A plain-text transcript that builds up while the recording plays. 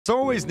So I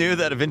always knew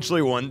that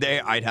eventually one day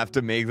I'd have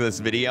to make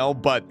this video,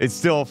 but it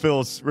still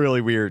feels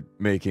really weird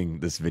making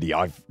this video.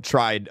 I've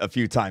tried a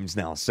few times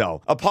now, so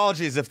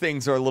apologies if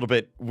things are a little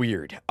bit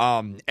weird.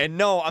 And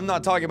no, I'm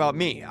not talking about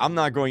me. I'm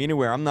not going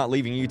anywhere. I'm not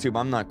leaving YouTube.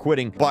 I'm not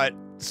quitting, but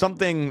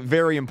something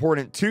very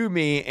important to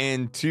me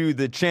and to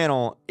the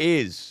channel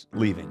is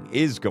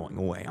going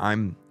away.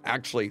 I'm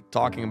actually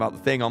talking about the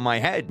thing on my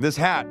head. This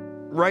hat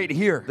right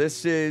here.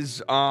 This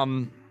is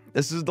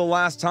the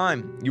last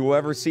time you will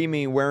ever see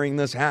me wearing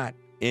this hat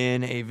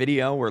in a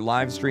video or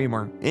live stream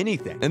or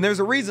anything. And there's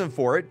a reason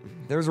for it.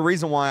 There's a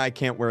reason why I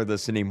can't wear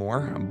this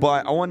anymore.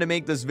 But I wanted to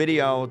make this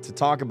video to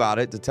talk about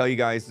it, to tell you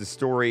guys the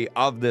story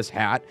of this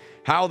hat,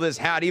 how this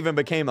hat even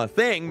became a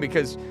thing,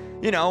 because,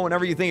 you know,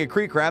 whenever you think of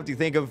KreekCraft, you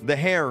think of the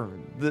hair,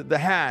 the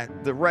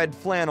hat, the red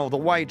flannel, the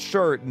white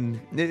shirt,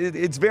 and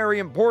it's very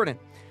important.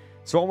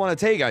 So I want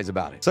to tell you guys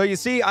about it. So you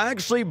see, I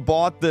actually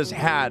bought this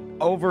hat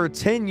over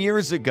 10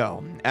 years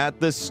ago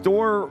at the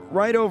store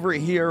right over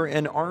here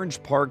in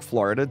Orange Park,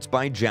 Florida. It's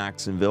by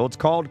Jacksonville. It's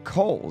called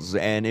Kohl's.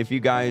 And if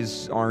you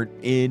guys aren't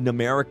in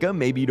America,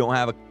 maybe you don't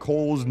have a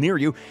Kohl's near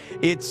you,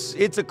 it's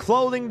a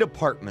clothing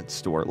department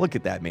store. Look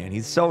at that, man.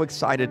 He's so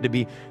excited to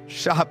be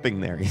shopping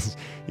there.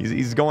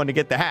 He's going to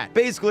get the hat.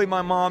 Basically,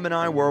 my mom and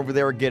I were over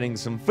there getting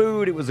some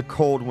food. It was a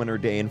cold winter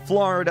day in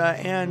Florida,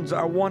 and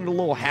I wanted a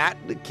little hat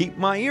to keep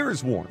my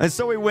ears warm. And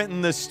so we went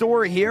in the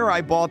store here,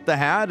 I bought the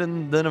hat,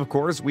 and then of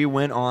course we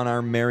went on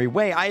our merry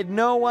way. I had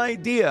no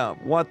idea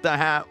what the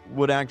hat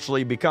would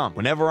actually become.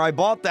 Whenever I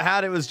bought the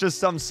hat, it was just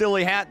some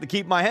silly hat to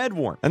keep my head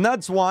warm. And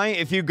that's why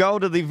if you go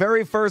to the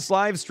very first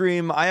live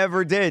stream I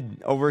ever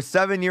did over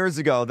 7 years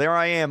ago, there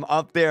I am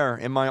up there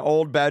in my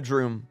old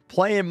bedroom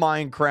playing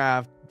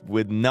Minecraft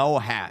with no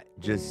hat,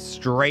 just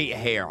straight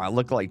hair. I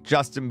look like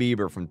Justin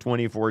Bieber from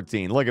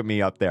 2014. Look at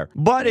me up there.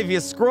 But if you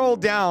scroll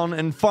down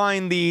and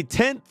find the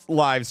 10th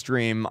live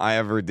stream I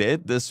ever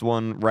did, this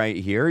one right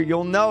here,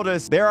 you'll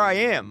notice there I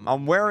am.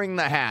 I'm wearing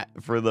the hat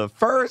for the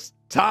first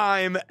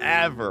time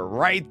ever,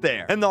 right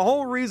there. And the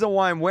whole reason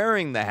why I'm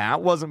wearing the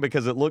hat wasn't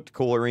because it looked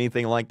cool or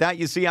anything like that.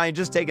 You see, I had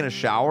just taken a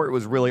shower. It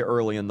was really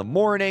early in the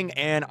morning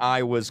and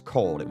I was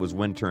cold. It was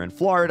winter in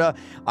Florida.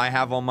 I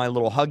have on my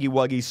little Huggy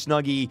Wuggy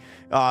Snuggy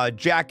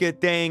jacket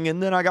thing,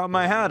 and then I got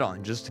my hat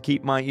on just to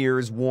keep my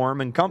ears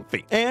warm and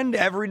comfy. And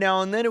every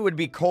now and then it would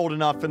be cold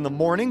enough in the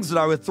mornings that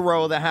I would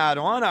throw the hat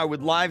on. I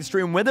would live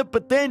stream with it,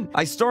 but then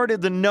I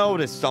started to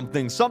notice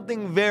something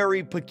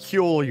very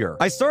peculiar.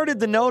 I started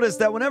to notice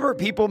that whenever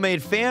people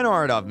made fan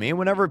art of me,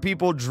 whenever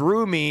people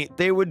drew me,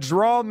 they would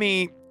draw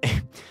me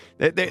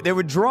they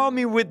would draw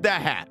me with the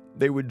hat.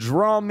 They would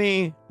draw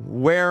me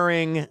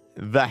wearing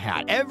the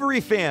hat.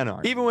 Every fan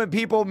art. Even when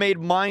people made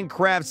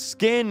Minecraft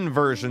skin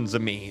versions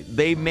of me,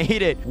 they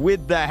made it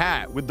with the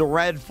hat, with the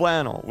red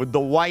flannel, with the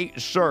white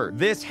shirt.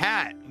 This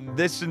hat,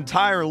 this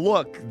entire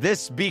look,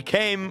 this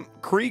became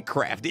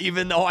KreekCraft,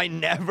 even though I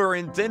never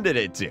intended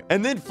it to.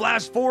 And then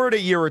flash forward a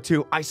year or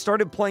two, I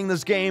started playing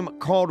this game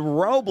called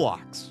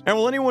Roblox. And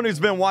well, anyone who's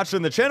been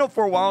watching the channel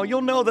for a while,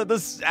 you'll know that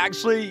this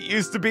actually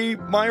used to be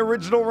my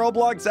original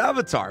Roblox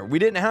avatar. We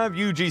didn't have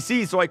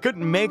UGC, so I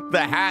couldn't make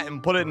the hat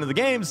and put it into the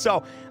game,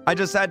 so I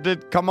just had to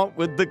come up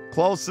with the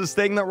closest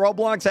thing that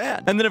Roblox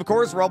had. And then, of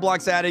course,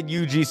 Roblox added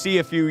UGC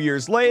a few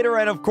years later,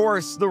 and of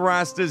course, the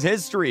rest is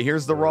history.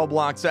 Here's the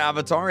Roblox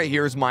avatar.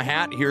 Here's my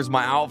hat. Here's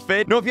my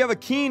outfit. Now, if you have a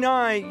keen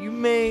eye, you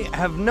may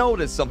have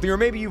noticed something, or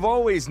maybe you've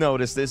always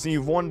noticed this and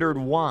you've wondered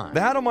why.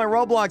 The hat on my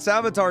Roblox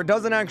avatar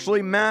doesn't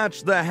actually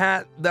match the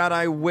hat that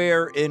I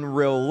wear in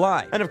real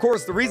life. And of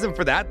course, the reason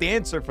for that, the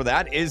answer for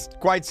that is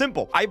quite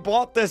simple. I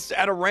bought this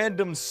at a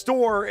random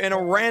store in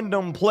a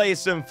random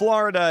place in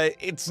Florida.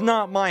 It's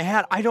not my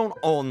hat. I don't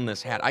own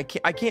this hat. I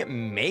can't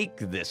make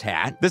this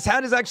hat. This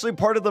hat is actually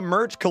part of the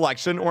merch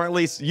collection, or at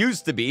least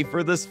used to be,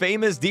 for this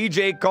famous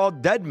DJ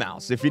called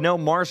Deadmau5. If you know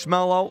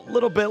Marshmello, a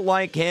little bit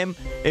like him,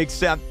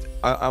 except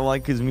I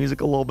like his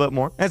music a little bit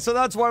more. And so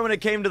that's why when it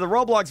came to the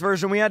Roblox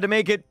version, we had to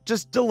make it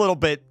just a little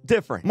bit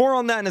different. More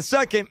on that in a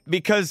second,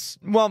 because,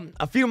 well,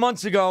 a few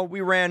months ago,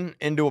 we ran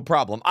into a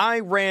problem. I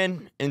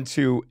ran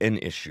into an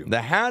issue.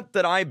 The hat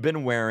that I've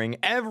been wearing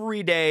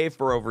every day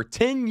for over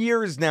 10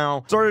 years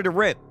now started to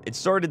rip. It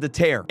started to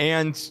tear.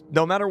 And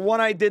no matter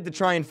what I did to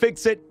try and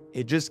fix it,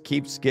 it just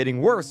keeps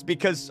getting worse,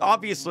 because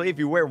obviously if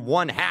you wear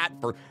one hat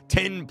for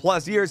 10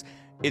 plus years,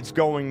 it's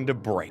going to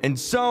break. And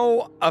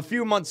so a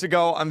few months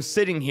ago, I'm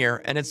sitting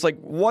here and it's like,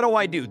 what do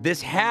I do?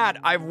 This hat,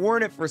 I've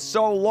worn it for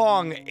so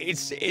long,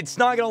 it's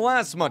not gonna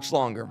last much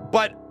longer.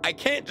 But I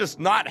can't just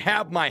not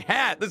have my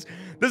hat. This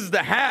is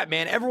the hat,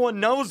 man. Everyone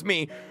knows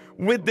me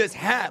with this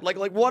hat. Like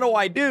what do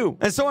I do?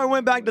 And so I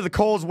went back to the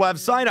Kohl's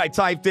website. I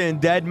typed in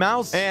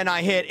Deadmau5 and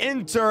I hit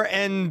enter,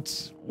 and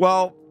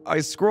well, I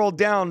scroll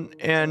down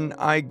and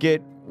I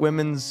get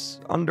women's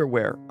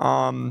underwear.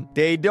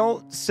 They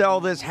don't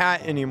sell this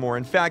hat anymore.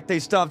 In fact, they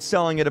stopped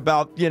selling it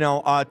about,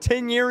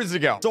 10 years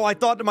ago. So I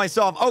thought to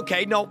myself,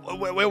 okay, no,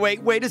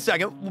 wait a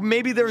second.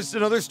 Maybe there's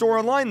another store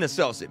online that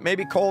sells it.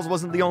 Maybe Kohl's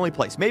wasn't the only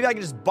place. Maybe I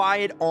can just buy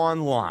it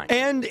online.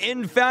 And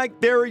in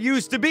fact, there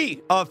used to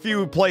be a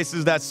few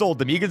places that sold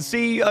them. You can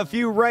see a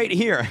few right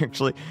here.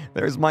 Actually,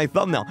 there's my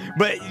thumbnail.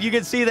 But you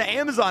can see that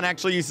Amazon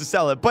actually used to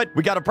sell it. But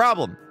we got a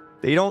problem.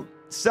 They don't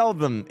sell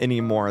them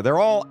anymore. They're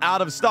all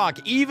out of stock.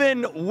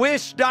 Even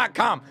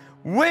Wish.com.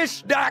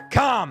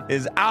 Wish.com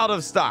is out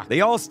of stock. They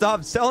all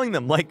stopped selling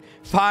them like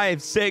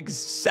 5, 6,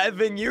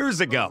 7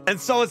 years ago. And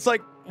so it's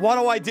like,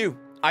 what do?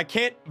 I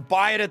can't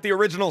buy it at the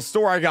original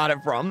store I got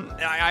it from.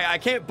 I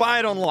can't buy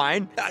it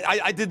online.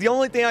 I did the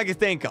only thing I could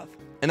think of,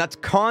 and that's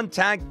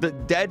contact the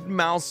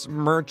deadmau5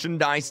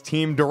 merchandise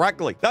team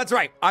directly. That's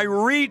right. I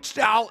reached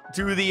out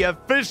to the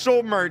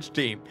official merch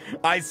team.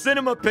 I sent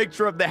him a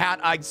picture of the hat.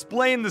 I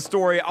explained the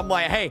story. I'm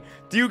like, hey,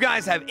 do you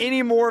guys have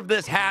any more of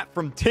this hat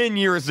from 10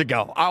 years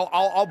ago?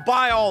 I'll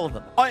buy all of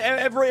them.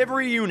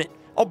 Every unit.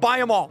 I'll buy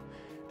them all.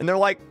 And they're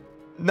like,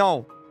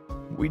 no,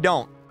 we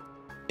don't.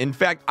 In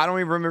fact, I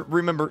don't even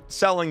remember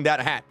selling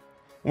that hat.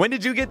 When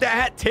did you get that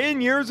hat? 10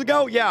 years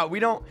ago? Yeah, we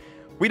don't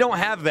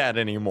have that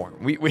anymore.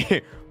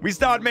 We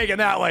started making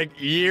that like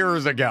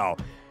years ago.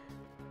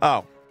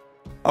 Oh,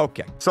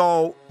 okay.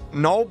 So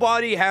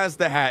nobody has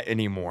the hat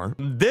anymore.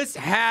 This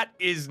hat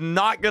is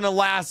not gonna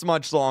last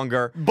much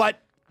longer,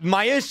 but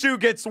my issue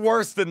gets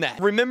worse than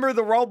that. Remember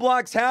the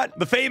Roblox hat?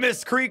 The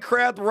famous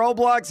KreekCraft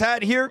Roblox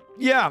hat here?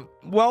 Yeah,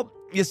 well,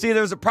 you see,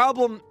 there's a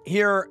problem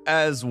here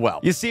as well.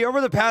 You see, over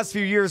the past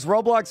few years,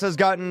 Roblox has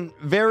gotten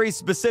very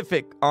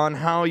specific on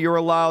how you're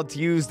allowed to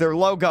use their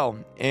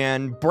logo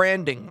and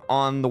branding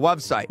on the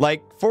website.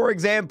 Like, for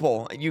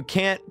example, you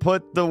can't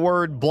put the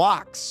word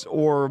blocks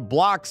or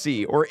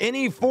Bloxy or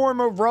any form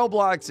of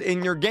Roblox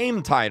in your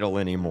game title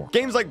anymore.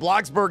 Games like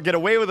Bloxburg get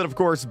away with it, of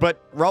course,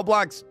 but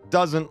Roblox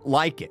doesn't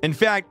like it. In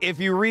fact, if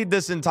you read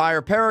this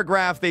entire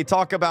paragraph, they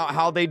talk about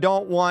how they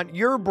don't want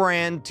your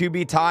brand to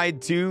be tied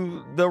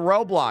to the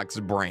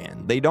Roblox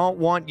brand. They don't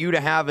want you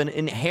to have an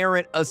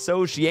inherent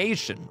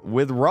association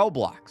with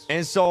Roblox.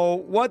 And so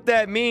what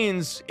that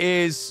means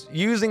is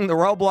using the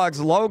Roblox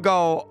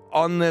logo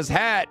on this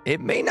hat,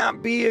 it may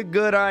not be a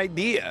good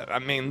idea. I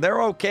mean,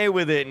 they're okay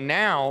with it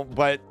now,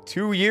 but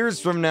 2 years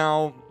from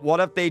now,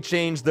 what if they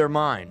change their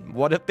mind?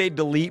 What if they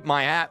delete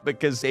my hat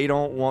because they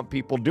don't want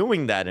people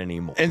doing that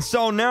anymore? And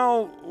so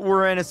now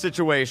we're in a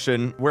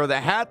situation where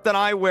the hat that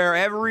I wear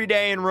every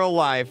day in real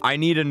life, I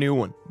need a new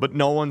one, but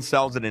no one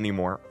sells it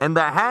anymore. And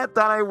the hat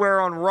that I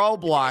wear on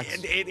Roblox,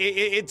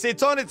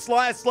 it's on its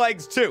last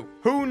legs too.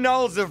 Who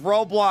knows if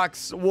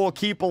Roblox will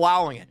keep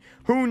allowing it?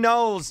 Who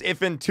knows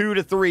if in 2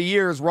 to 3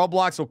 years,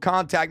 Roblox will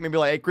contact me and be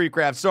like, hey,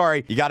 KreekCraft,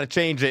 sorry, you got to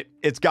change it.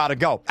 It's got to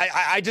go.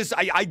 I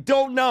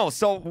don't know.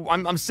 So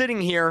I'm sitting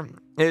here.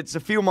 It's a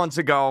few months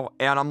ago,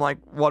 and I'm like,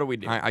 what do we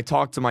do? I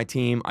talked to my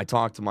team. I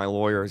talked to my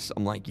lawyers.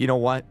 I'm like, you know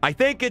what? I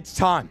think it's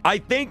time. I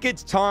think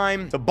it's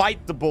time to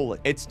bite the bullet.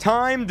 It's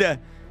time to,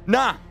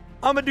 I'm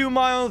going to do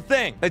my own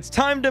thing. It's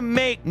time to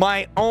make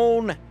my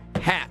own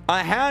hat.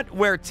 A hat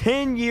where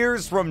 10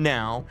 years from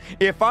now,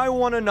 if I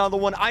want another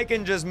one, I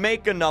can just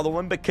make another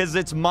one because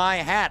it's my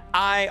hat.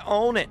 I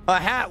own it. A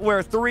hat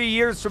where 3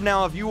 years from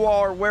now, if you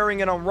all are wearing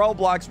it on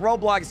Roblox,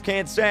 Roblox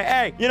can't say,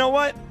 hey, you know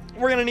what?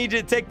 We're going to need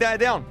you to take that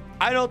down.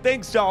 I don't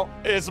think so.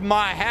 It's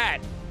my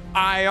hat.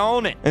 I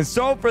own it. And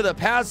so for the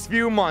past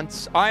few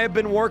months, I have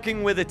been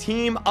working with a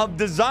team of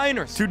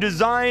designers to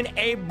design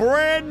a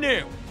brand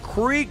new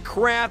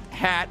KreekCraft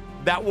hat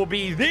that will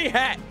be the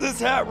hat. This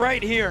hat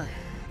right here.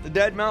 The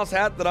deadmau5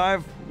 hat that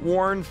I've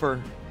worn for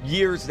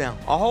years now,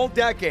 a whole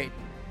decade.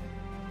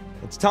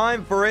 It's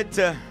time for it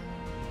to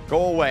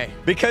go away.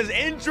 Because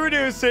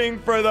introducing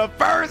for the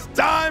first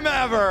time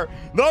ever,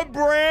 the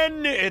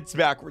brand new, it's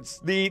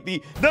backwards,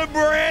 the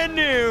brand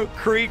new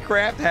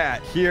KreekCraft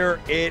hat.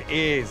 Here it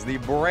is, the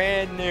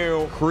brand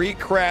new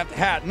KreekCraft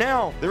hat.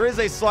 Now, there is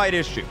a slight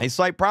issue, a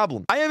slight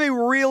problem. I have a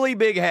really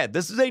big head.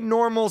 This is a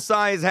normal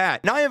size hat.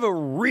 And I have a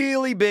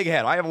really big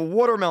head. I have a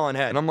watermelon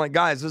head. And I'm like,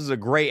 guys, this is a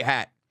great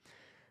hat.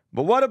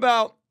 But what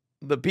about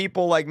the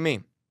people like me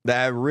that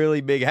have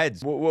really big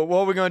heads? What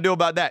are we going to do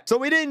about that? So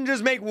we didn't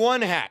just make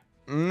one hat.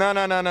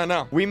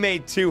 No. We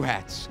made 2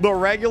 hats. The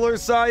regular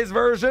size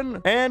version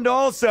and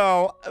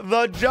also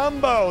the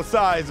jumbo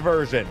size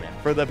version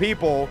for the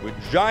people with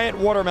giant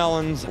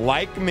watermelons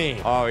like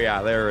me. Oh,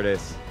 yeah, there it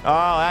is.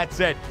 Oh,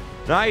 that's it.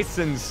 Nice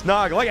and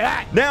snug. Look at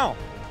that. Now,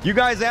 you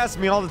guys ask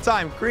me all the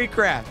time,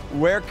 KreekCraft,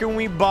 where can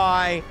we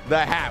buy the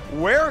hat?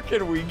 Where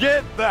can we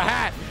get the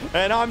hat?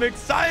 And I'm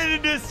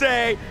excited to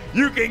say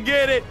you can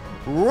get it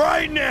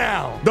right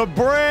now. The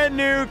brand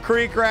new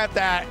KreekCraft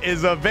hat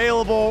is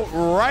available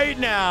right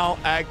now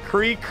at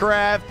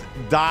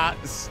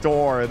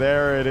KreekCraft.store.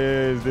 There it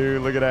is,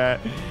 dude. Look at that.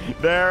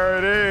 There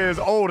it is.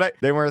 Oh,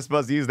 they weren't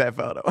supposed to use that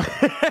photo.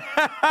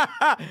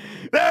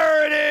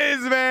 There it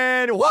is,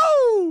 man.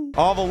 Woo!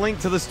 I'll have a link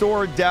to the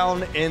store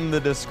down in the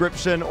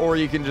description, or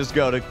you can just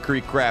go to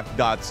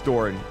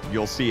creekcraft.store and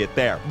you'll see it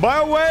there.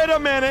 But wait a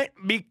minute,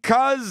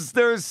 because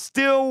there's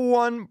still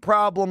one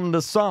problem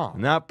to solve.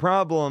 And that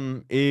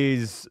problem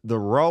is the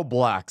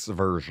Roblox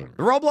version.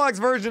 The Roblox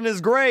version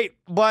is great,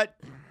 but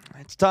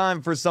it's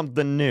time for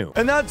something new.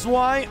 And that's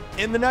why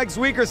in the next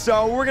week or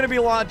so, we're going to be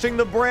launching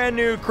the brand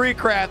new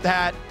KreekCraft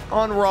hat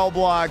on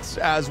Roblox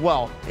as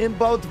well, in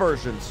both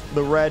versions,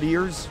 the red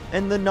ears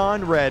and the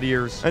non-red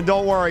ears. And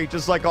don't worry,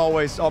 just like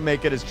always, I'll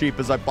make it as cheap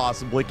as I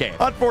possibly can.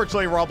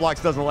 Unfortunately,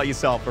 Roblox doesn't let you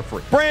sell it for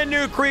free. Brand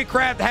new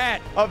KreekCraft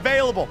hat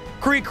available,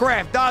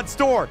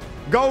 creekcraft.store.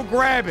 Go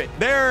grab it.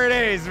 There it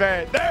is,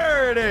 man.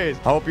 There it is.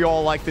 I hope you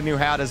all like the new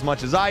hat as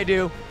much as I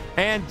do.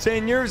 And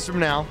 10 years from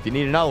now, if you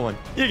need another one,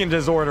 you can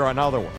just order another one.